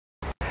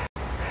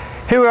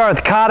Here we are at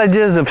the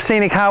Cottages of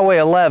Scenic Highway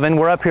 11.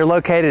 We're up here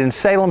located in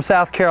Salem,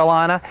 South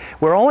Carolina.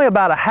 We're only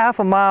about a half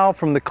a mile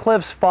from the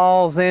Cliffs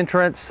Falls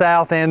entrance,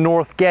 south and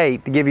north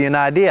gate, to give you an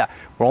idea.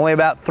 We're only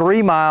about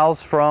 3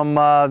 miles from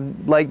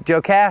Lake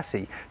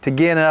Jocassee to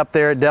get up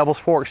there at Devil's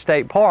Fork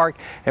State Park,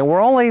 and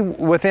we're only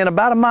within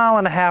about a mile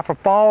and a half of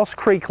Falls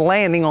Creek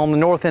Landing on the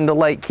north end of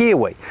Lake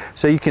Keowee.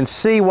 So you can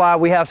see why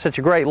we have such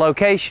a great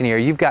location here.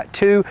 You've got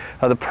two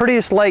of the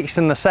prettiest lakes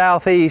in the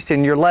southeast,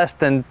 and you're less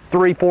than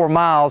 3-4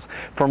 miles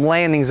from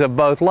landings of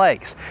both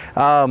lakes.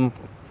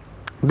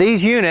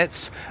 These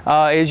units,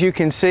 as you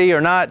can see,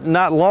 are not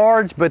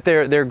large, but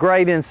they're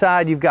great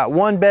inside. You've got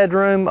one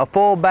bedroom, a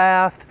full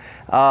bath,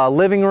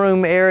 living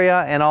room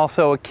area, and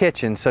also a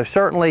kitchen. So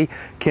certainly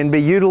can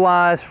be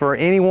utilized for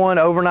anyone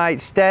overnight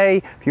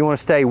stay. If you want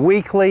to stay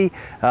weekly,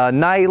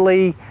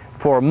 nightly,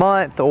 for a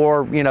month,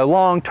 or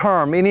long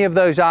term, any of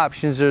those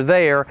options are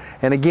there.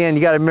 And again,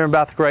 you got to remember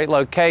about the great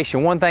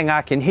location. One thing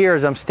I can hear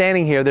as I'm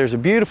standing here, there's a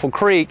beautiful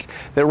creek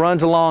that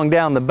runs along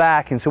down the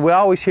back, and so we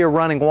always hear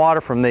running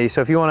water from these. So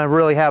if you want to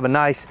really have a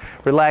nice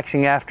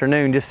relaxing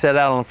afternoon, just sit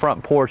out on the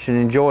front porch and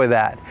enjoy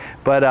that.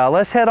 But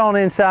let's head on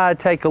inside,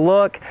 take a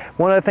look.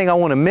 One other thing I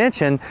want to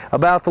mention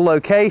about the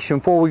location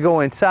before we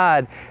go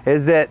inside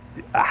is that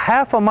a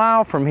half a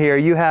mile from here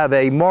you have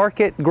a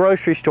market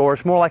grocery store.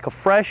 It's more like a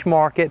fresh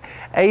market,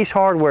 Ace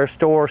hardware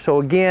store.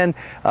 So again,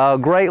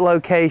 great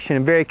location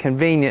and very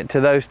convenient to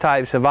those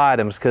types of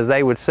items, because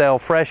they would sell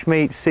fresh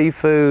meat,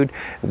 seafood,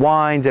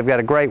 wines. They've got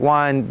a great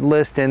wine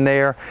list in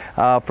there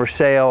for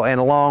sale, and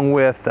along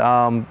with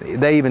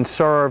they even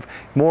serve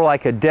more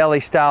like a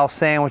deli style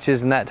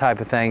sandwiches and that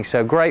type of thing.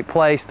 So great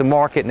place, the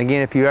market. And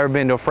again, if you've ever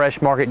been to a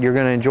fresh market, you're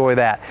going to enjoy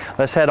that.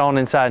 Let's head on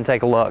inside and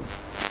take a look.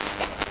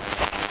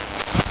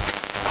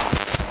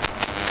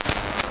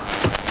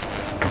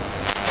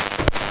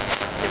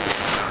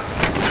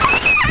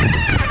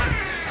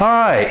 All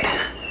right,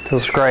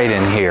 feels great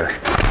in here.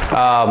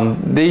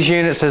 These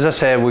units, as I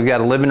said, we've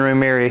got a living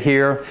room area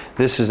here.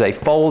 This is a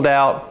fold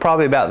out,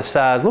 probably about the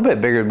size, a little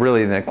bit bigger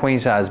really than a queen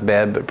size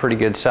bed, but pretty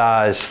good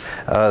size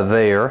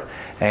there.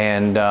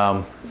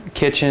 And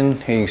kitchen,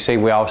 you can see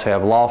we also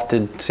have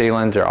lofted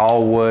ceilings. They're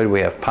all wood. We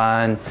have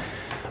pine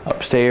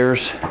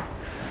upstairs.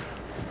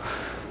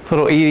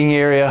 Little eating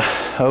area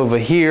over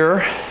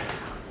here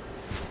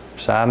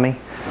beside me.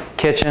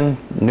 Kitchen,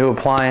 new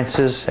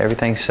appliances,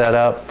 everything set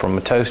up from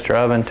a toaster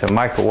oven to a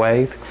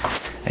microwave,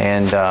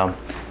 and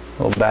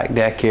little back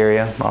deck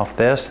area off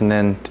this. And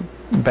then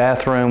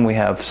bathroom, we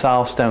have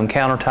solid stone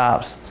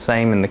countertops,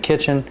 same in the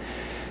kitchen.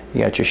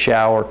 You got your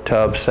shower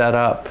tub set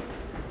up,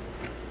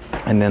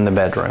 and then the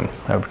bedroom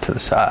over to the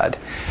side.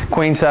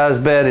 Queen size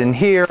bed in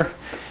here,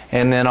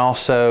 and then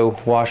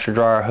also washer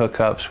dryer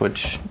hookups,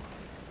 which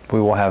we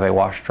will have a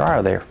washer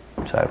dryer there.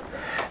 So.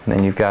 And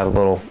then you've got a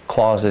little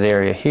closet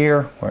area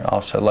here where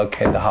also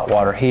located the hot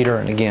water heater,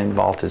 and again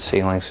vaulted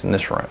ceilings in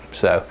this room.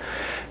 So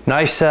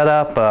nice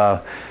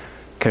setup,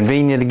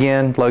 convenient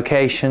again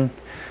location,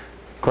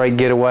 great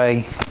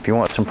getaway. If you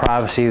want some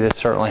privacy, that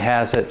certainly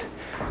has it.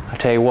 I'll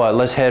tell you what,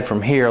 let's head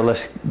from here,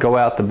 let's go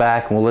out the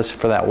back and we'll listen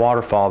for that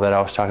waterfall that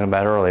I was talking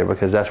about earlier,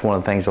 because that's one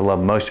of the things I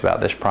love most about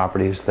this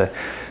property is the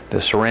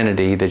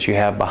serenity that you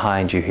have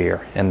behind you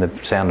here and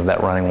the sound of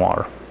that running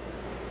water.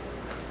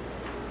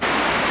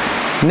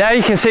 Now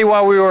you can see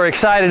why we were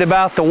excited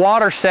about the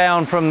water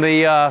sound from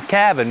the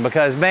cabin,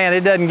 because man,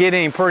 it doesn't get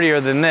any prettier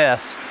than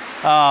this.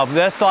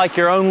 That's like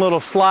your own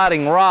little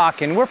sliding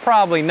rock, and we're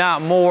probably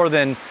not more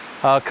than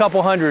a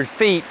couple hundred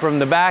feet from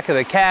the back of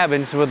the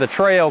cabins, with a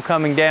trail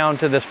coming down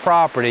to this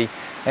property,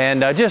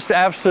 and just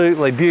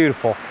absolutely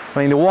beautiful. I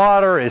mean, the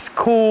water is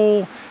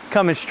cool,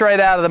 coming straight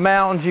out of the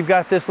mountains. You've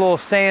got this little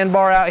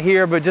sandbar out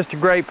here, but just a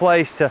great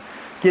place to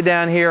get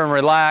down here and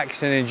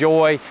relax and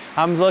enjoy.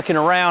 I'm looking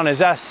around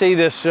as I see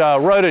this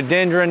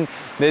rhododendron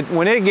that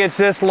when it gets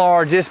this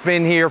large, it's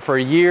been here for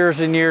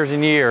years and years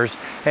and years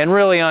and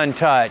really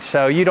untouched.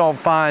 So you don't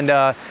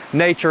find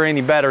nature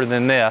any better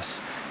than this.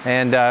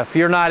 And if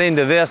you're not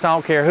into this, I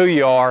don't care who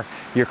you are,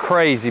 you're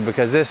crazy,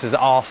 because this is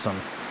awesome.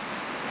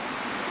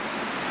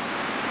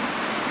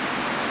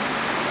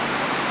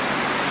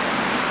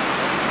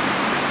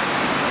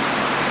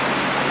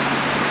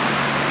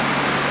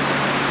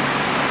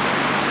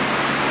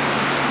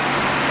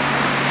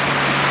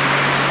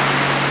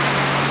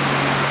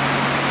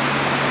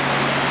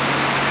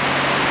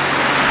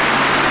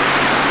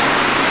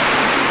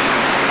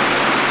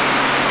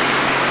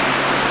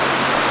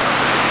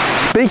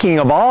 Speaking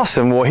of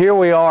awesome, well, here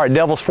we are at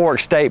Devil's Fork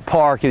State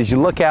Park. As you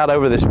look out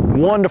over this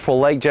wonderful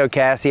Lake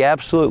Jocassee,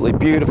 absolutely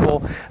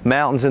beautiful,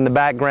 mountains in the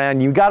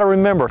background. You've got to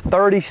remember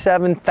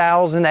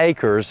 37,000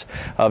 acres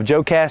of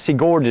Jocassee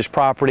Gorges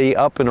property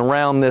up and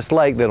around this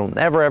lake that'll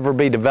never ever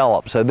be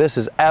developed. So this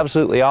is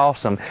absolutely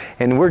awesome.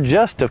 And we're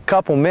just a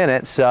couple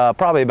minutes,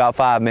 probably about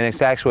 5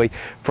 minutes actually,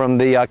 from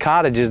the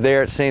cottages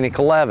there at Scenic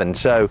 11.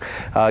 So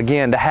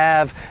again, to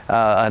have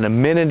an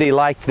amenity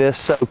like this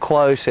so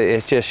close,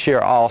 it's just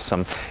sheer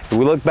awesome.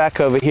 we look back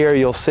over here,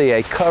 you'll see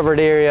a covered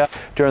area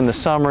during the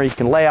summer. You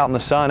can lay out in the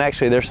sun.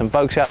 Actually, there's some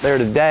folks out there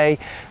today,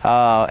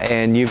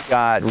 and you've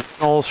got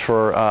rentals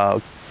for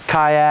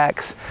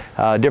kayaks,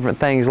 different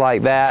things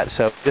like that.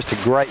 So just a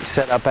great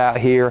setup out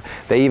here.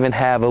 They even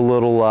have a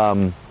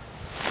little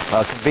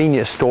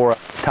convenience store at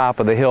the top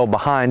of the hill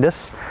behind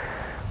us,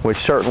 which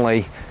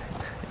certainly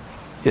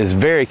is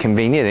very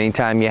convenient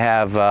anytime you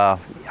have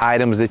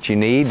items that you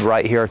need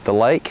right here at the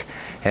lake.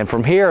 And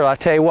from here, I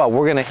tell you what,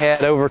 we're going to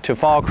head over to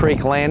Fall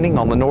Creek Landing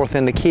on the north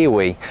end of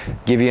Keowee,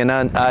 give you an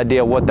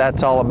idea what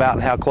that's all about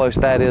and how close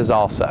that is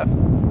also.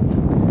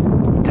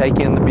 Take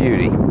in the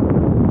beauty.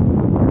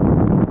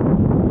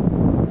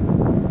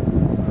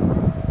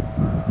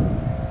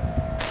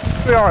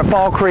 We are at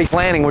Fall Creek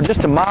Landing. We're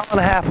just a mile and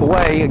a half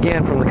away,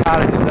 again, from the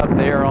cottages up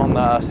there on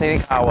the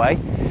Scenic Highway.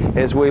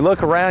 As we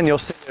look around, you'll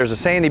see there's a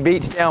sandy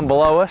beach down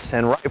below us,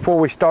 and right before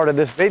we started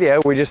this video,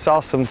 we just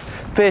saw some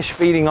fish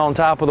feeding on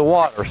top of the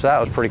water, so that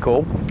was pretty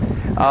cool.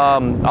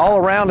 All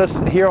around us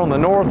here on the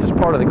north is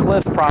part of the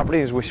Cliffs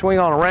property. As we swing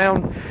on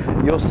around,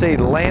 you'll see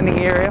the landing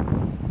area.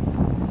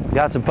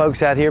 Got some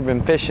folks out here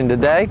been fishing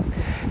today.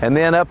 And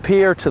then up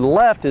here to the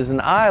left is an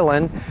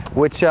island,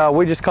 which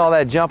we just call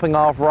that jumping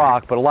off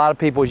rock. But a lot of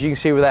people, as you can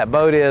see where that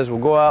boat is, will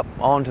go up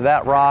onto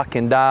that rock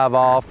and dive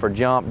off or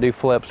jump, do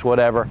flips,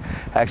 whatever.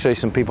 Actually,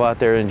 some people out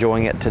there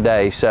enjoying it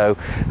today. So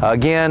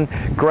again,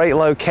 great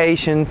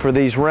location for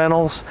these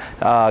rentals.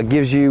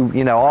 Gives you,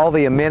 all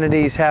the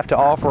amenities have to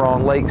offer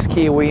on Lakes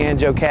Keowee and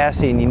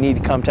Jocassee, and you need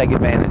to come take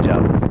advantage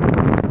of them.